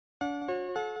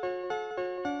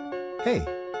Hey,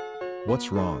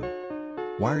 what's wrong?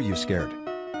 Why are you scared?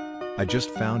 I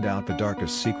just found out the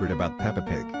darkest secret about Peppa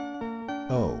Pig.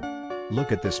 Oh,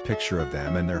 look at this picture of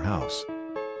them and their house.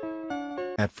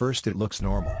 At first it looks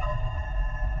normal.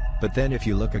 But then if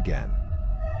you look again,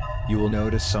 you will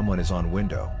notice someone is on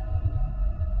window.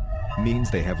 Means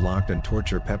they have locked and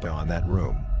tortured Peppa on that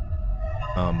room.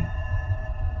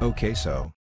 Okay,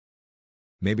 so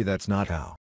maybe that's not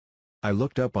how. I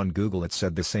looked up on Google, it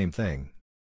said the same thing.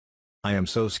 I am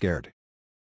so scared.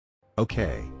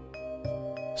 Okay.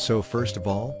 So first of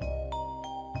all,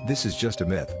 this is just a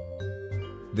myth.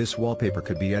 This wallpaper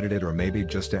could be edited or maybe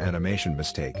just an animation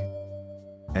mistake.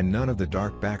 And none of the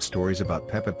dark backstories about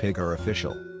Peppa Pig are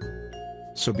official.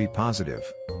 So be positive.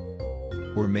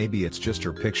 Or maybe it's just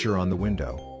her picture on the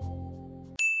window.